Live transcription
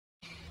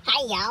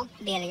Hey y'all,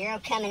 Billy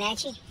Earl coming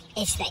at you.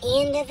 It's the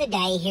end of the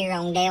day here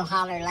on Dale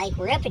Holler Lake.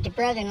 We're up at the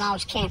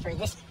brother-in-law's camper.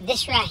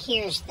 This right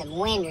here is the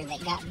window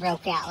that got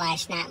broke out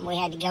last night, and we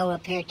had to go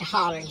up here to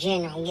Holler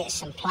General and get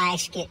some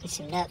plastic and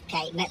some duct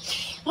tape.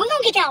 But we're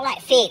gonna get all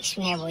that fixed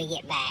whenever we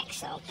get back,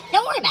 so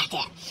don't worry about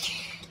that.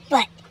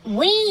 But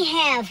we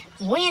have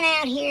went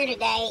out here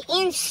today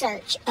in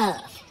search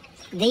of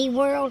the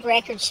world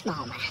record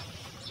smallmouth.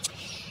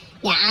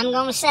 Now I'm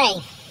gonna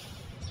say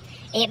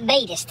it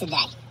beat us today.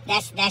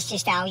 That's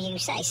just all you can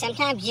say.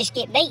 Sometimes you just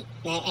get beat,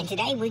 and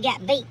today we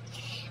got beat.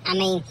 I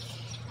mean,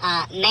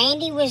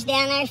 Mandy was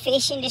down there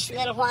fishing just a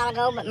little while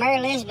ago, but Mary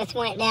Elizabeth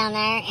went down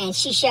there and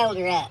she showed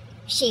her up.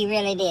 She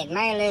really did.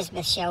 Mary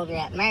Elizabeth showed her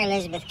up. Mary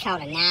Elizabeth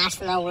caught a nice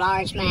little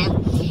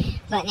largemouth.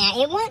 But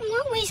now, it wasn't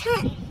what we was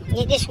hunting.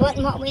 It just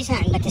wasn't what we was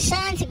hunting. But the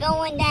sun's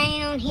going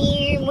down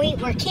here.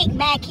 We're kicked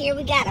back here.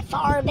 We got a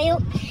fire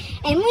built.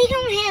 And we're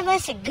going to have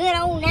us a good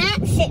old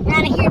night sitting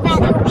right here by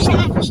the old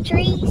cypress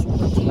trees.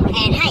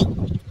 And hey,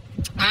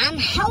 I'm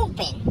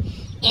hoping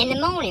in the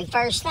morning,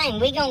 first thing,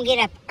 we're going to get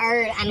up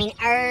early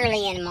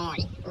in the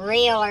morning,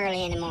 real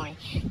early in the morning.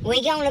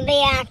 We're going to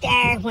be out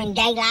there when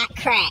daylight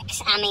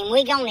cracks. I mean,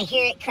 we're going to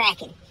hear it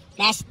cracking.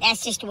 That's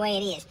just the way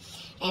it is.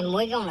 And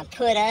we're going to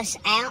put us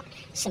out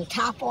some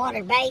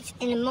topwater baits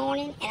in the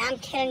morning. And I'm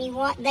telling you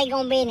what, they're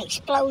going to be an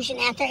explosion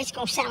out there. It's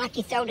going to sound like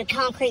you throw the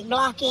concrete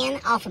block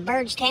in off of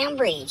Birdstown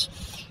Bridge.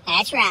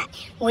 That's right.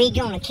 We're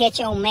going to catch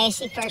old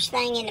Messi first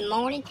thing in the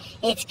morning.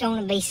 It's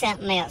going to be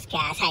something else,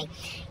 guys. Hey,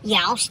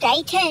 y'all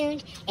stay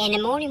tuned. In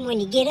the morning when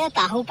you get up,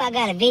 I hope I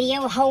got a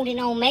video holding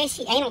on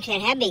Messi. Ain't no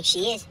telling how big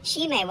she is.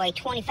 She may weigh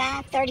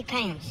 25, 30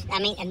 pounds. I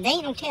mean, they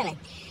ain't no telling.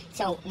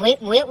 So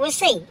we'll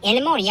see. In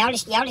the morning, y'all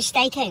just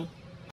stay tuned.